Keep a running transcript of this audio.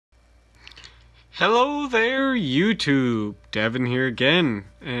Hello there, YouTube! Devin here again,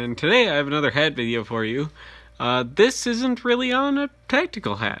 and today I have another hat video for you. This isn't really on a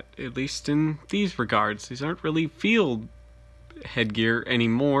tactical hat, at least in these regards. These aren't really field headgear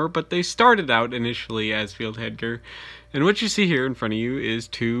anymore, but they started out initially as field headgear. And what you see here in front of you is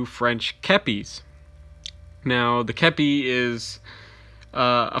two French kepis. Now, the kepi is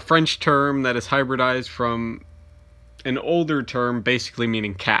a French term that is hybridized from an older term basically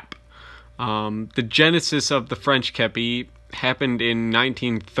meaning cap. The genesis of the French kepi happened in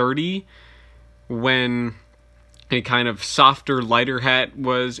 1930 when a kind of softer, lighter hat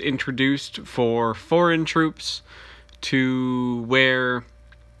was introduced for foreign troops to wear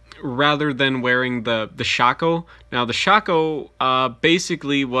rather than wearing the shako. Now, the shako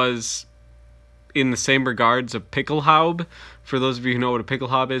basically was, in the same regards, a pickelhaube. For those of you who know what a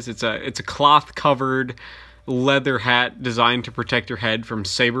pickelhaube is, it's a cloth-covered leather hat designed to protect your head from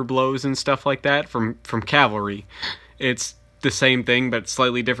saber blows and stuff like that from cavalry. It's the same thing but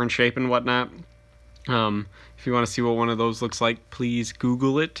slightly different shape and whatnot. If you want to see what one of those looks like, please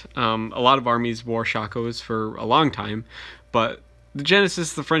Google it. A lot of armies wore shakos for a long time, but the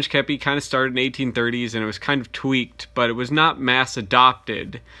genesis of the French kepi kind of started in 1830s, and it was kind of tweaked, but it was not mass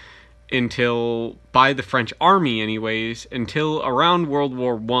adopted until, by the French army anyways, until around World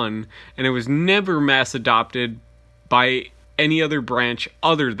War I, and it was never mass adopted by any other branch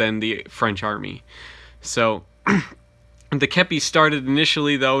other than the French army. So, the kepi started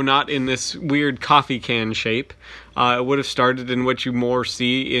initially, though, not in this weird coffee can shape. It would have started in what you more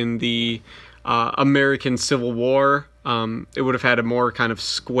see in the American Civil War. It would have had a more kind of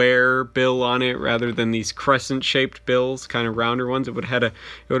square bill on it rather than these crescent-shaped bills, kind of rounder ones. It would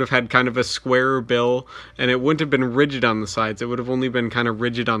have had kind of a squarer bill, and it wouldn't have been rigid on the sides. It would have only been kind of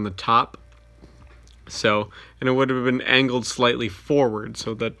rigid on the top. So, and it would have been angled slightly forward,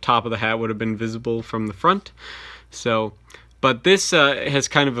 so the top of the hat would have been visible from the front. So, but this has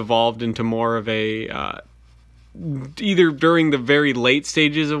kind of evolved into more of a either during the very late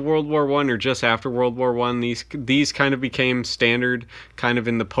stages of World War I or just after World War I, these kind of became standard kind of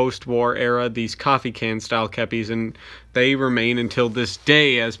in the post-war era, these coffee can style kepis, and they remain until this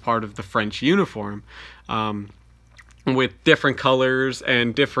day as part of the French uniform, with different colors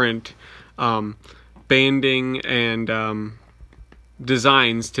and different banding and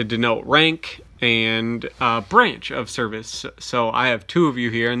designs to denote rank and branch of service. So I have two of you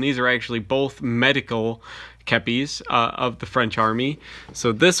here, and these are actually both medical kepis of the French army.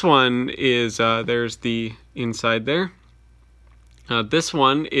 So this one is, there's the inside there. This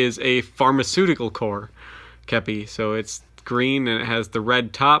one is a pharmaceutical corps kepi. So it's green and it has the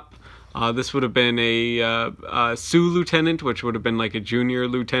red top. This would have been a sous lieutenant, which would have been like a junior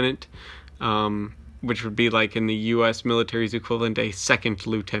lieutenant, which would be like in the U.S. military's equivalent, a second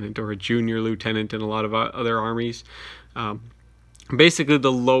lieutenant or a junior lieutenant in a lot of other armies. Basically,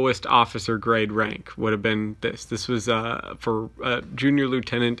 the lowest officer grade rank would have been this. This was for a junior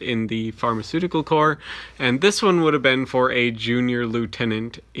lieutenant in the pharmaceutical corps, and this one would have been for a junior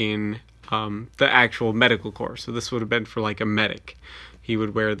lieutenant in the actual medical corps. So this would have been for like a medic. He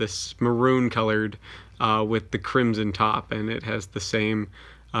would wear this maroon colored with the crimson top, and it has the same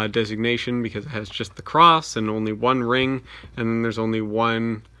designation because it has just the cross and only one ring, and then there's only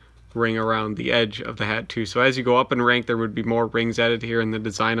one ring around the edge of the hat too. So as you go up in rank, there would be more rings added here, and the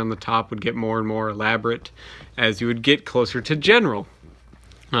design on the top would get more and more elaborate as you would get closer to general.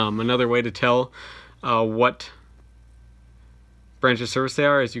 Another way to tell what branch of service they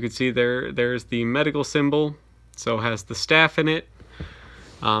are, as you can see there's the medical symbol, so it has the staff in it.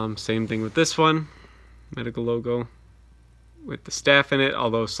 Same thing with this one, medical logo with the staff in it,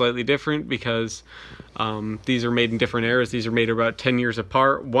 although slightly different because these are made in different eras. These are made about 10 years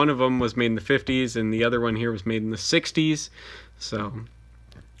apart. One of them was made in the 50s and the other one here was made in the 60s. So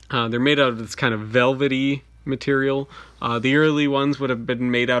they're made out of this kind of velvety material. The early ones would have been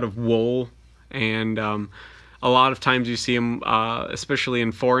made out of wool, and a lot of times you see them, especially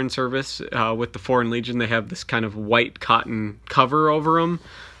in foreign service, with the Foreign Legion, they have this kind of white cotton cover over them.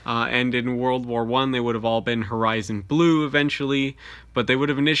 And in World War I, they would have all been horizon blue eventually, but they would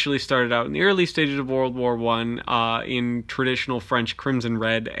have initially started out in the early stages of World War I in traditional French crimson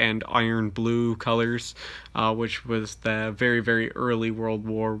red and iron blue colors, which was the very, very early World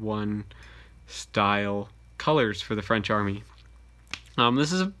War I style colors for the French army.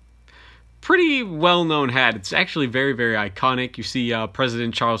 This is a pretty well-known hat. It's actually very, very iconic. You see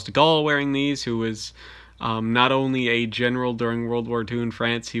President Charles de Gaulle wearing these, who was not only a general during World War II in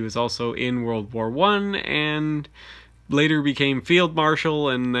France, he was also in World War I and later became field marshal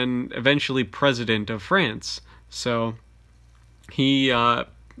and then eventually president of France. So he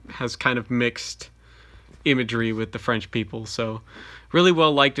has kind of mixed imagery with the French people. So really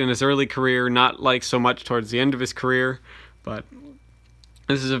well liked in his early career, not liked so much towards the end of his career, but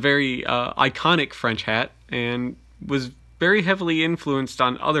this is a very iconic French hat and was very heavily influenced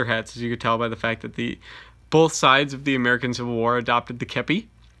on other hats, as you could tell by the fact that both sides of the American Civil War adopted the kepi.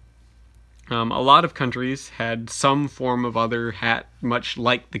 A lot of countries had some form of other hat, much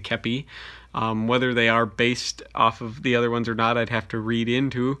like the kepi. Whether they are based off of the other ones or not, I'd have to read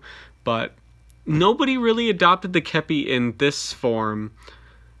into. But nobody really adopted the kepi in this form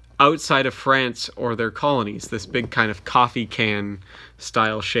outside of France or their colonies. This big kind of coffee can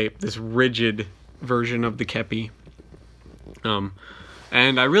style shape, this rigid version of the kepi.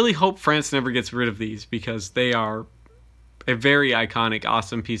 And I really hope France never gets rid of these, because they are a very iconic,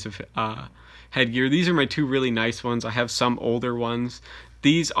 awesome piece of headgear. These are my two really nice ones. I have some older ones.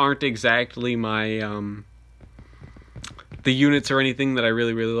 These aren't exactly my the units or anything that I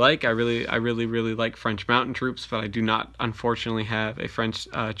really like. I really like French mountain troops, but I do not unfortunately have a French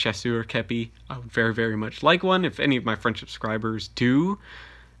chasseur kepi. I would very much like one. If any of my French subscribers do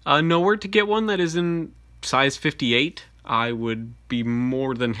know where to get one that is in size 58, I would be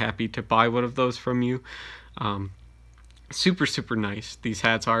more than happy to buy one of those from you. Super nice these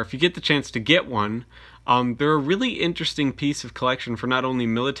hats are. If you get the chance to get one, they're a really interesting piece of collection for not only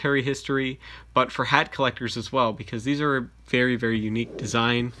military history, but for hat collectors as well, because these are a very unique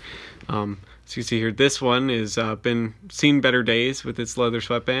design. So you see here, this one is been seen better days with its leather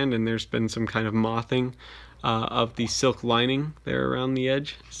sweatband, and there's been some kind of mothing of the silk lining there around the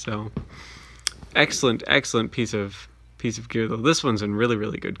edge. So excellent piece of gear, though. This one's in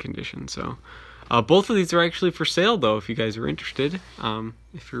really good condition. So both of these are actually for sale, though, if you guys are interested.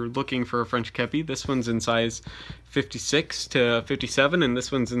 If you're looking for a French kepi, this one's in size 56 to 57, and this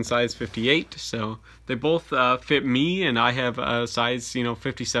one's in size 58. So they both fit me, and I have a size,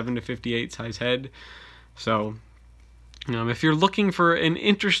 57 to 58 size head. So if you're looking for an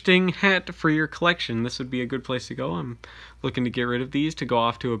interesting hat for your collection, this would be a good place to go. I'm looking to get rid of these to go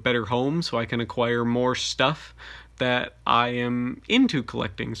off to a better home so I can acquire more stuff that I am into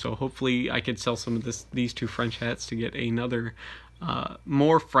collecting. So hopefully I could sell some of these two French hats to get another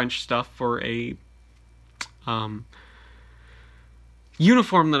more French stuff for a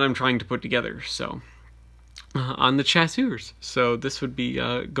uniform that I'm trying to put together. So on the chasseurs. So this would be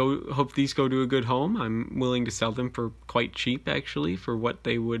hope these go to a good home. I'm willing to sell them for quite cheap, actually, for what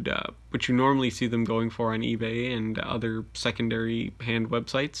they would what you normally see them going for on eBay and other secondary hand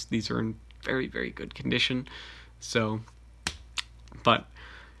websites. These are in very good condition. So, but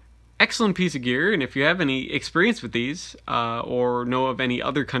excellent piece of gear. And if you have any experience with these or know of any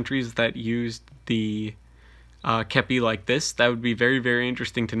other countries that used the kepi like this, that would be very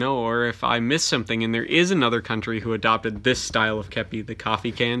interesting to know. Or if I missed something and there is another country who adopted this style of kepi, the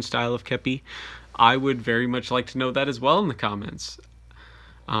coffee can style of kepi, I would very much like to know that as well in the comments.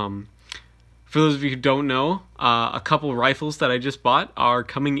 For those of you who don't know, a couple rifles that I just bought are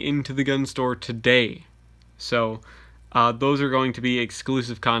coming into the gun store today. So those are going to be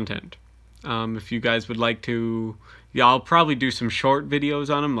exclusive content. If you guys would like to, I'll probably do some short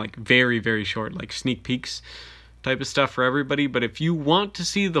videos on them, like very short, like sneak peeks type of stuff for everybody. But if you want to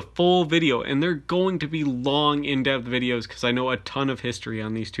see the full video, and they're going to be long, in-depth videos, because I know a ton of history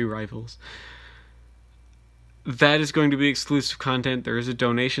on these two rifles, that is going to be exclusive content. There is a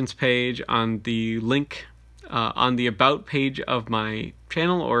donations page on the link on the about page of my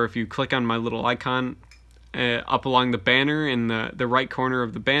channel, or if you click on my little icon up along the banner in the right corner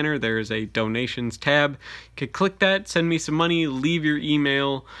of the banner, there is a donations tab. You can click that, send me some money, leave your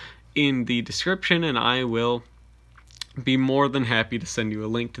email in the description, and I will be more than happy to send you a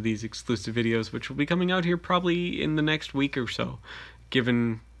link to these exclusive videos, which will be coming out here probably in the next week or so,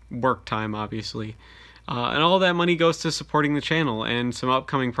 given work time, obviously. And all that money goes to supporting the channel and some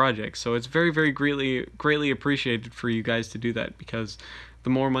upcoming projects. So it's very greatly appreciated for you guys to do that, because the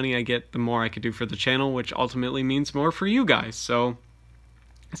more money I get, the more I could do for the channel, which ultimately means more for you guys. So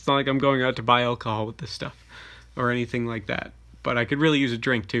it's not like I'm going out to buy alcohol with this stuff or anything like that. But I could really use a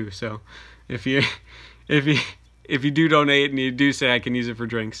drink too. So if you do donate and you do say I can use it for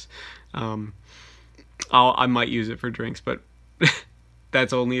drinks, I might use it for drinks, but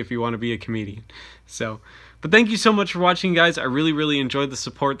that's only if you want to be a comedian. So, but thank you so much for watching, guys. I really enjoyed the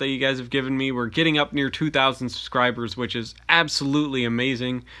support that you guys have given me. We're getting up near 2,000 subscribers, which is absolutely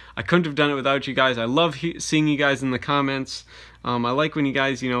amazing. I couldn't have done it without you guys. I love seeing you guys in the comments. I like when you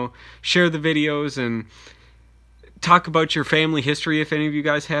guys, share the videos and talk about your family history, if any of you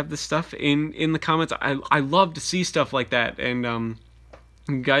guys have this stuff in the comments. I love to see stuff like that, and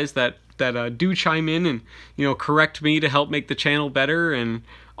you guys that that do chime in and, you know, correct me to help make the channel better and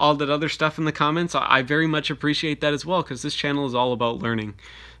all that other stuff in the comments. I very much appreciate that as well, because this channel is all about learning.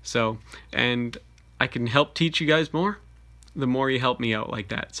 So, and I can help teach you guys more the more you help me out like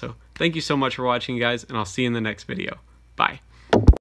that. So thank you so much for watching, guys, and I'll see you in the next video. Bye.